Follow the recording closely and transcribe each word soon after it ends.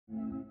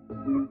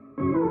It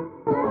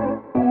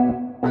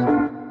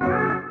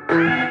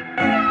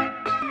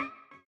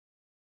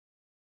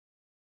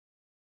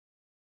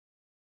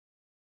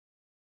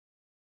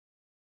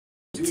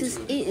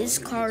is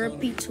Carter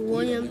Pizza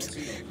Williams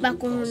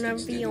back with another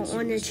video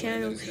on the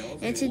channel,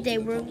 and today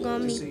we're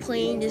gonna be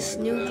playing this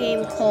new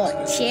game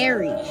called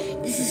Cherry.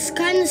 This is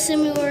kind of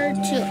similar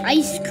to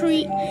ice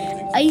cream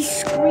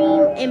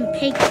and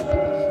pickle.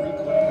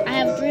 I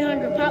have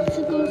 300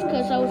 popsicles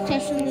because I was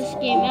testing this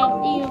game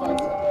out the other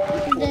day.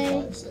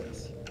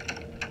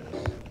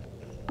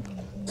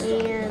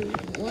 And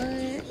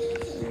what?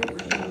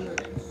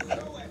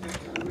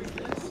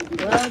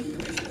 Well,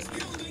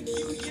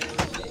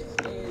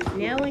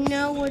 now we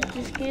know what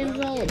this game's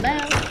all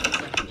about.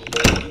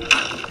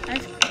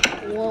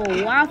 Whoa,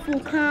 waffle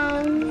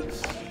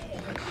cones.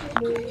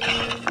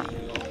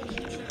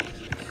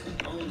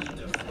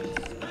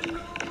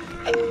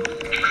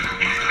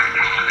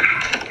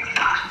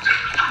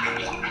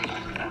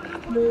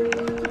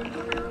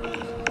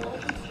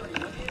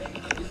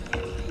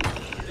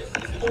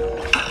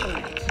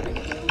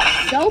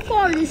 So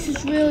far, this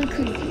is really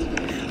cool.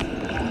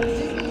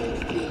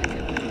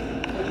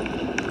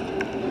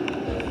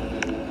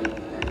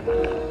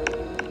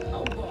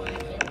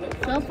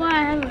 So far,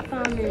 I haven't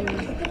found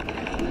any.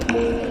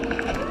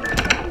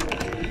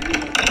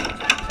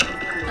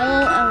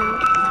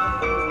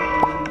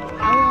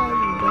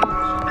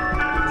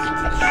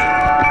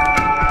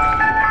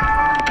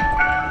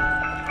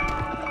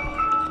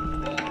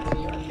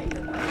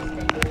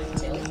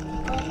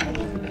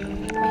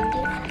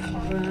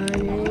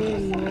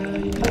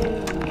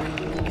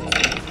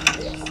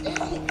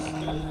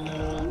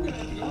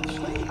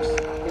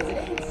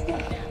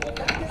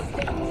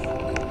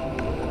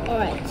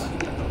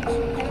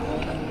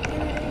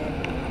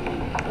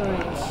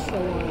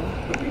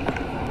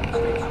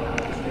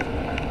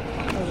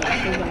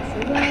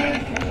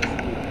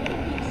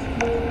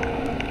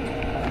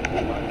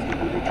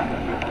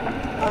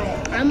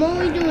 I'm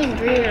only doing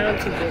 3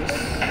 rounds of this.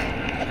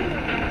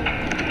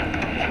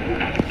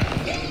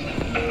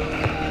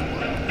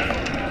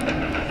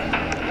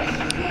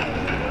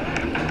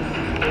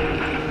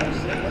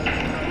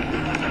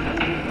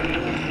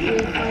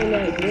 We'll find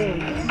out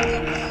good.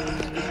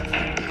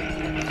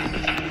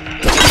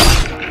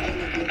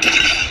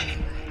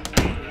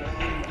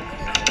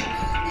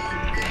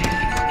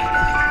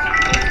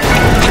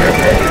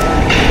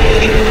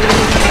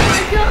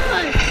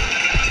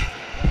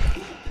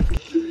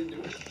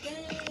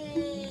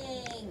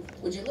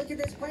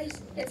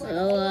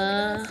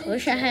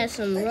 Wish I had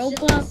some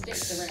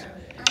Robux.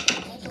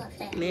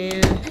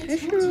 Man, I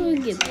should really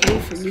get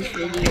paid for these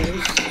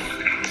videos.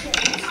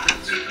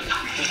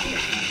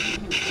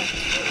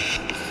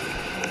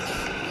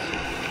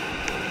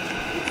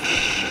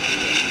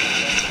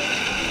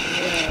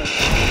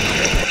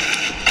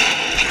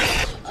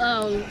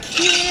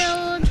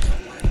 Killed.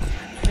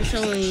 There's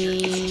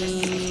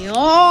only...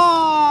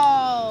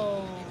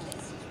 Oh!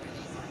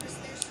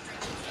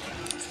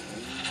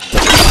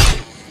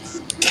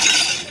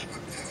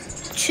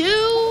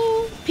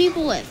 Two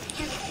people left.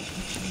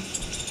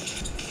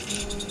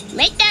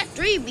 Make that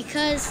 3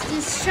 because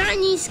this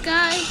Chinese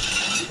guy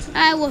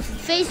with a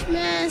face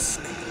mask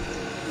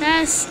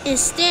is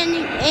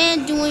standing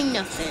and doing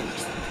nothing.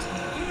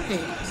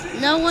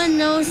 No one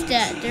knows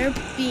that they're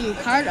being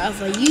part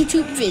of a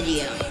YouTube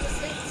video.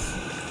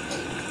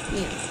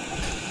 Yeah.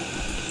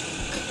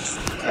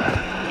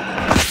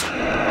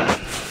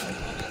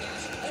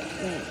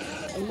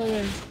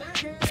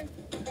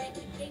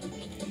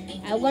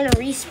 I'm gonna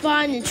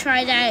respawn and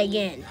try that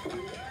again.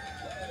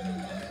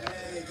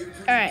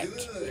 Alright,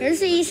 here's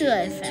the Easter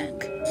egg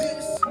fact.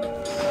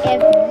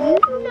 If you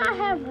do not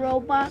have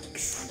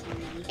Robux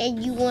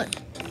and you want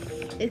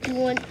to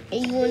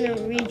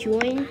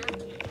rejoin,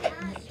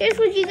 here's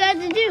what you got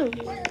to do.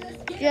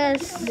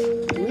 Just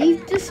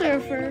leave the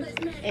server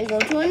and go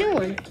to a new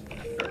one.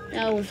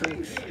 That always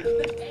works.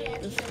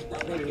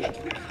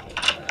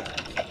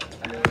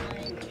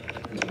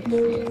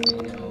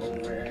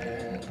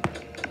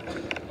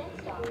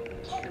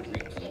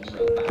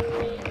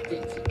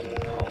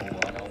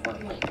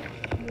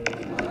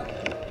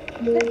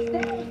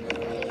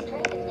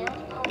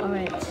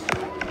 Alright.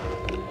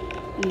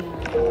 Yeah.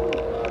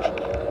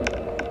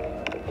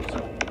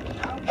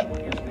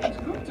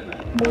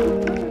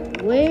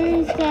 Where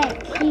is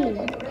that key?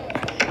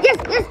 Yes,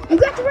 you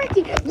got the right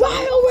key.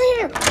 Right over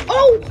here.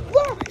 Oh,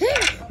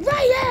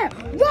 right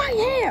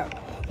here.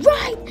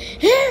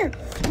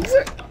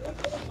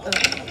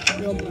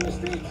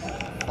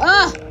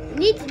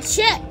 Need to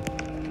check.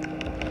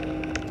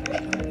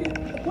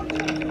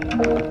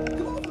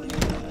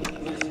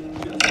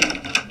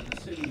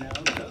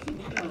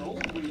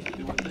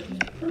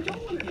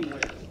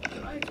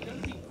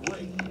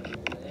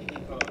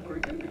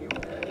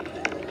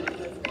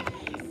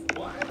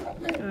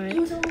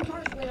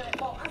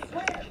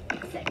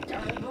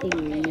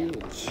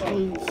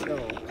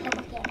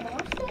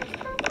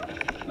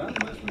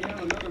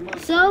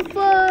 So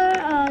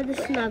far, this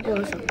is not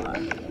going so far.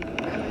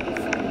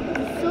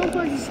 So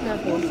far, this is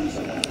not going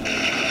so far.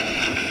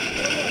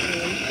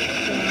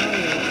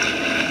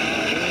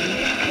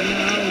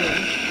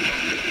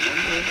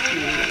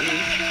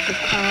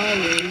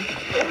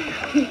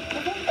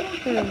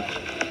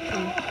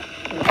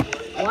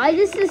 Why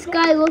does this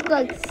guy look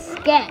like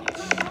Sketch?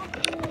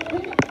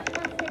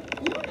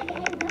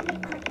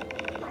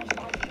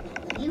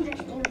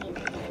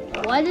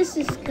 Why does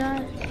this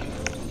guy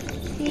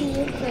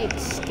look like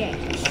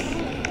Sketch?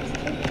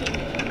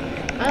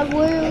 I'm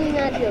literally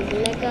not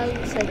joking. That guy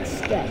looks like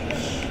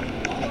Sketch.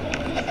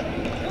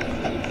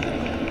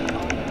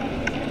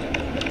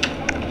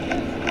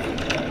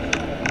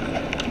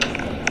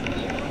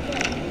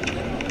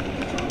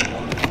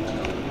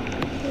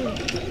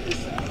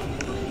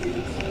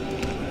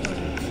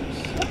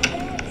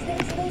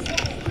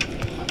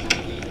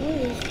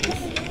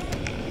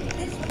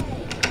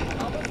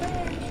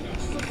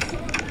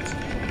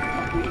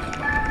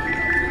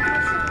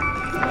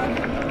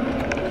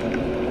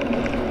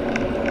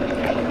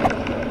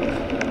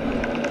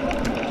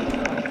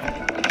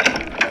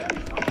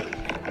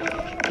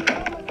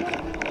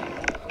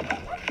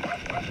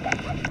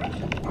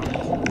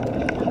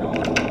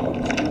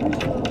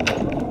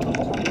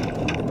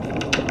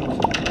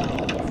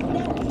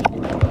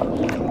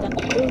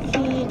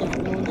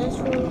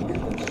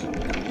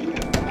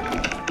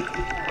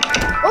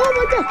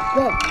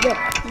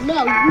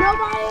 No,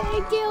 nobody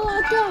ain't kill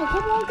out there.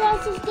 Come on,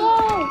 guys, let's go.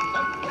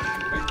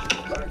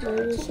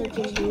 There is such a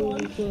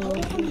beauty kill.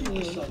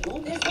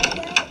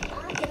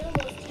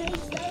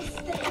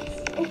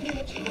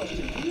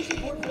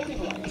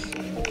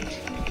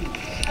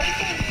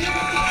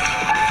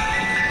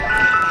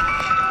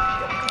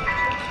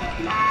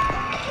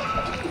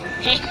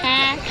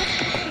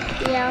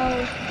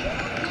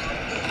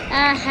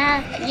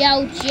 Yo,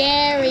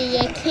 Jerry,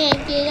 you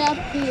can't get up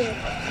here.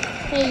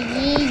 Hey,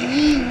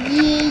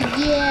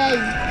 yeah.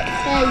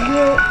 Hey,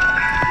 you're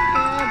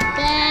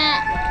bad.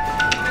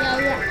 Yo,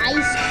 your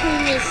ice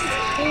cream is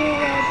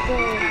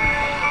terrible.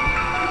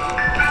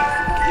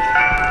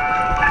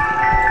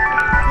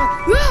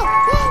 Oh my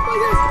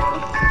gosh.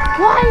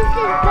 Why is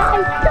this guy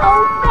so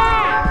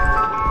fast?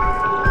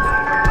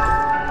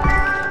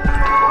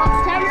 Well,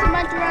 time's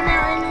about to run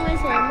out anyway,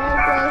 so I'm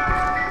gonna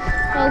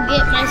go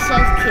get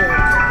myself killed.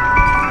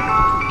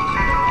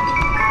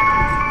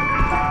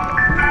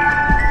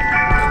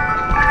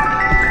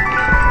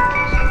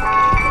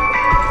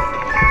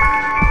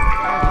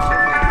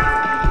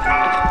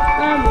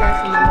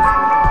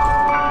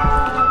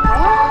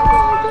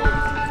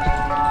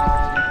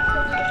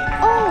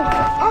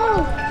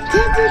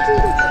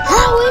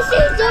 How is he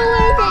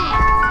doing that?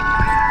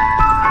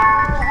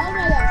 Oh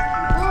my gosh.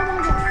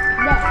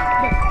 No.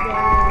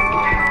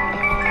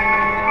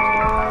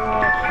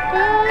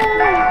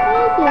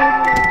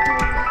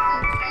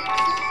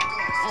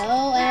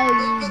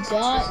 You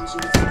got.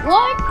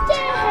 What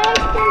the heck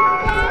does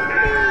that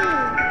mean?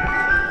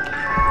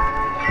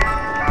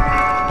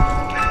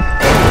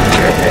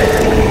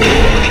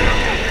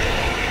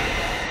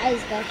 I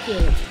just got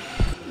killed.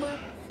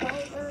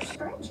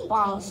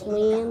 Boss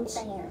wins.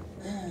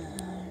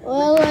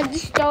 Well,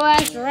 let's go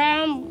ask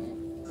around.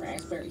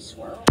 Raspberry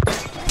swirl.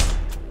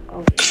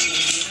 Oh.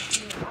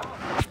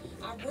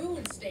 I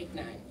ruined steak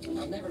night.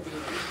 I'll never be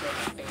able to show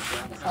my face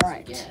around the house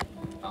again.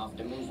 I'll have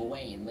to move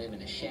away and live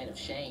in a shed of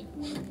shame.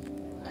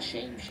 A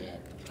shame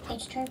shed.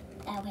 It's true.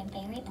 That went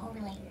very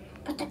poorly.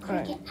 But the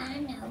cricket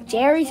I know.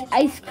 Jerry's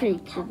Ice Cream,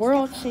 the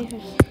world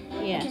safest.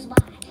 Yeah.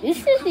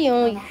 This is the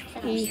only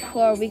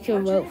car we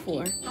can vote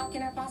for. How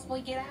can I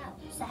possibly get out?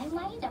 Same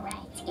way the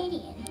rats get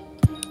in.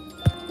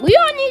 We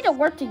all need to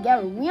work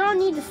together. We all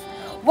need to.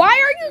 Why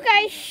are you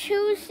guys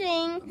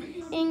choosing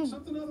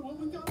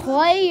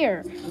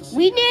player?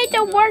 We need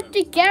to work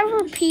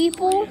together,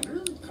 people.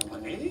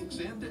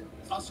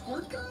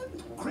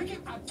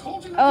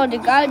 Oh, the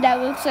guy that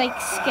looks like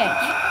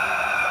Sketch.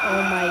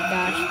 Oh my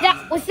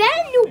gosh. Was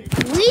that a new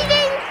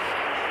bleeding?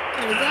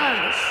 Oh my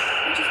gosh.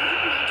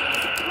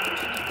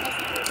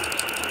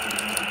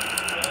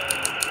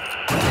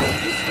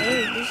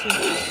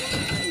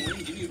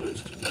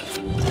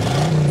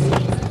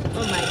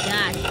 Oh my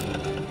gosh.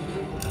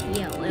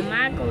 Yo, am I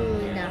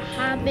going to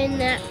hop in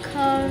that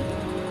car?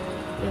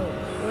 Yo,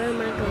 where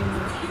am I going to?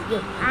 Yo,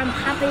 I'm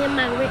hopping in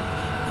my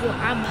Yo,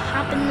 I'm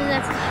hopping in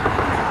that car.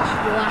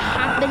 Yo, I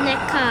hop in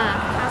that car.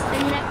 Hop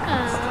in that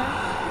car.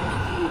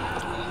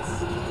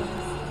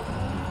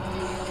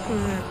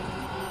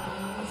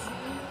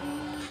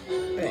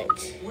 Right.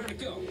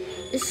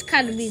 This is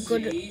kind of be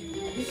good.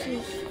 This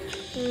is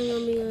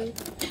gonna be like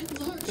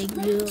big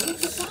wheels.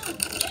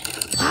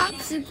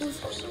 Popsicles.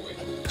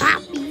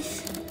 Poppies.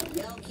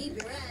 Y'all keep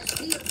your eyes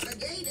peeled for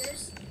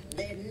gators.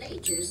 They're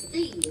nature's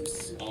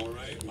thieves. All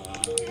right, Ma.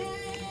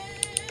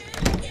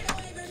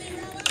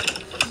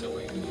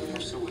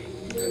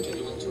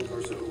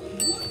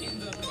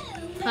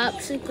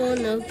 Popsicle,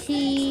 no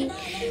key.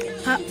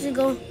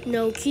 Popsicle,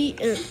 no key.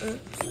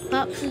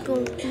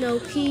 Popsicle, no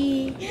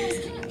key.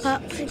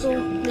 Popsicle,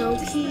 no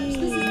key.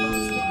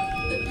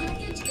 The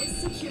package is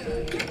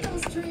secure. Get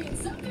those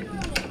trains up and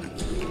running.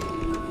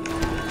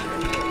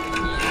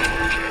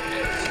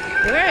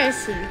 Where is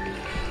he?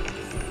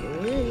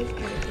 Where is he?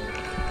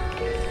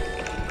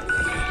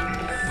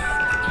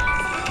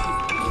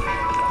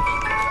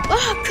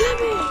 Oh, come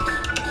here!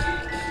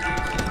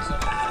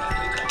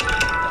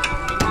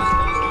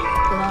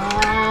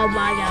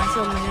 my gosh,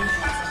 oh my gosh.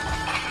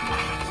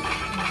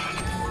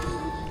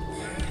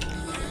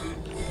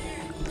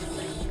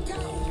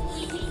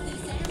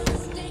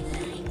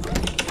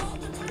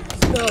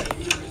 No.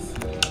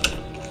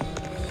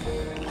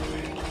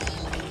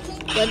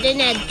 But then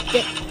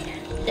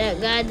that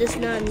guy does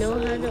not know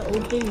how to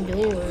open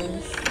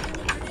doors.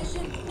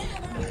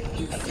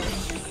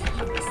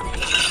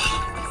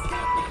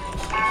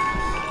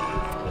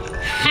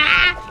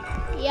 Ha!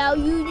 Yo,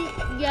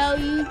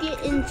 you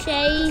getting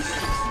chased?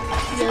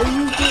 Yo,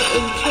 you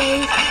getting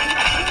chased?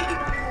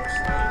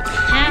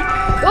 Ha!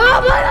 Oh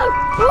my god!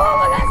 Oh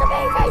my god, the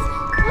big face!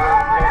 Oh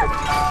my god!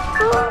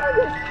 Oh my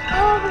god!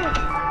 Oh my god!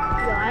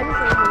 Yo, I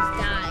just almost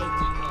died.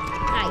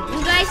 Hi, you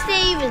guys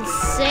didn't even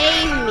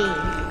save me.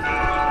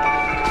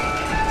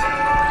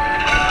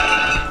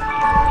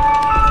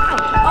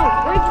 Oh,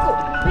 where'd you go?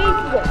 Where'd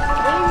you go?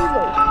 Where'd you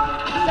go?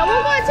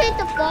 Someone gonna take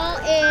the fall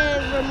and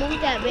remove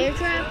that bear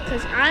trap?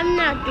 Because I'm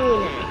not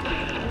doing that.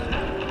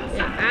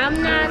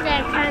 I'm not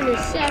that kind of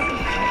sacrifice.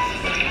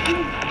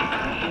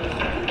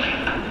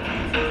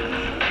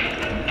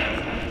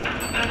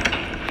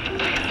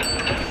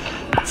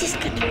 Just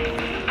gonna...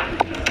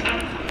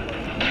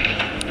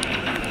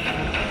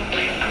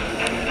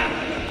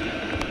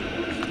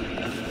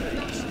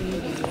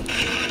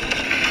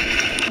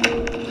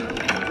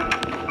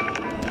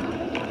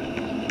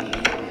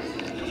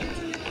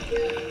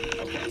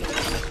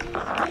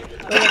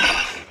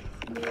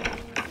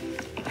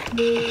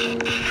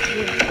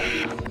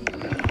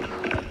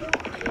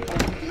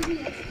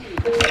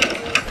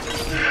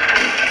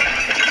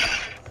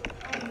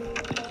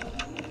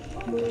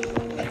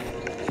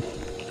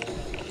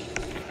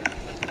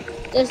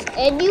 Does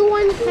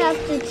anyone have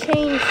to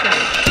change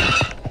that?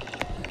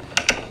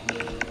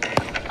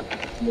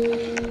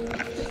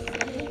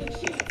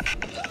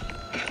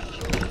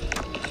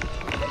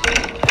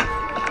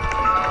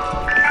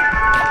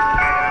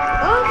 Oh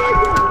my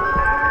god!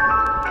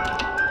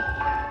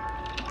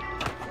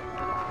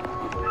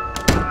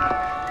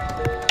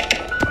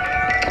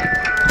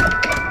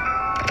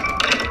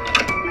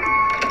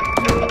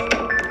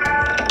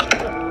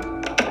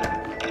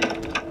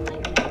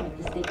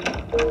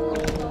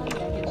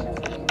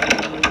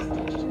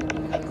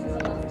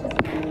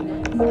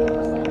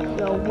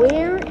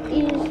 Where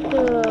is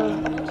the...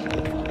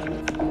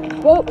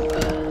 Whoa!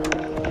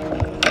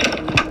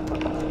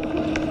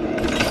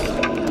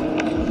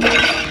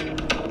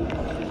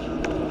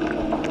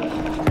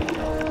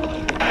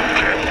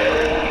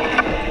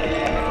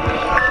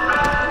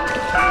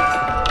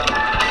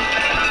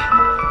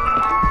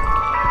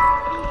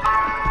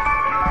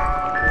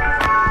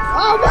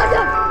 Oh my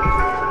god!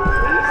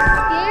 You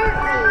scared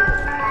me.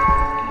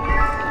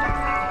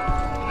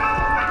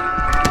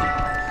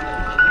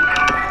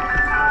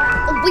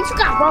 What you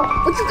got, bro?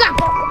 What you got,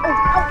 bro?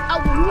 Oh,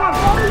 you want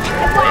to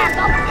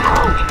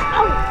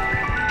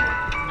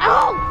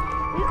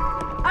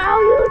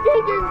you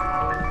taking?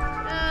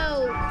 Oh.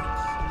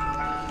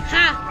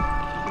 Ha.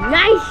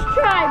 Nice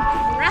try,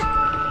 bruh.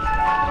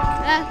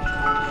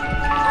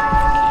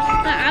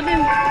 I've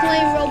been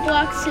playing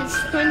Roblox since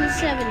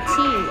 2017.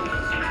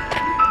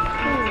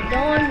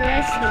 Don't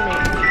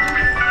underestimate me.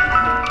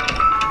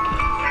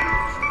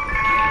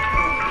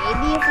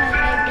 Maybe if I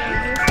hide down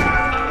this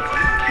one,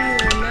 you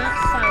will not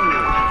find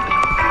me.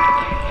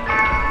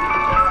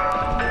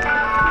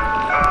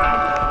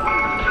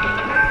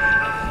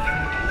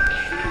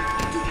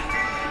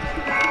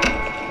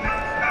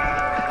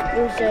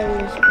 Where's that in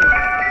this book?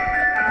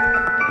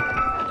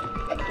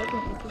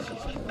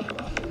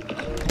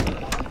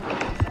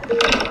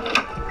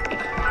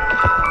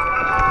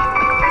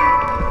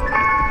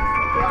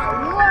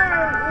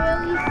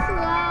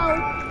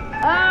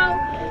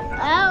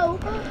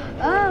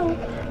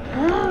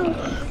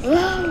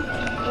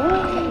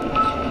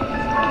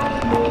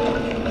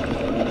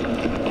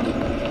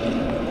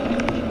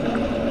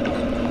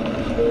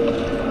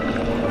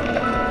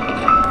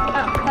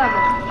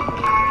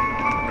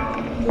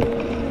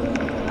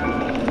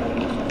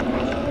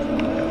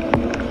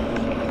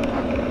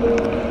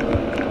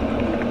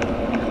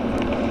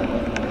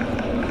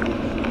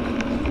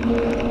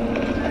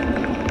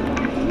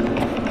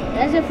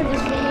 That's it for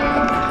this video.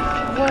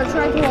 I'm going to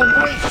try to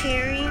avoid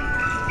Cherry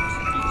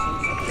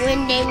when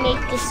they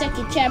make the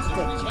second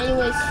chapter.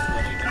 Anyways,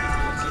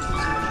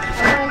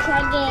 I'm going to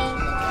try to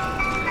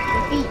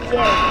defeat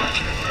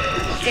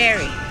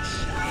Jerry.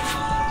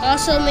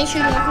 Also, make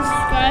sure you like and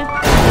subscribe.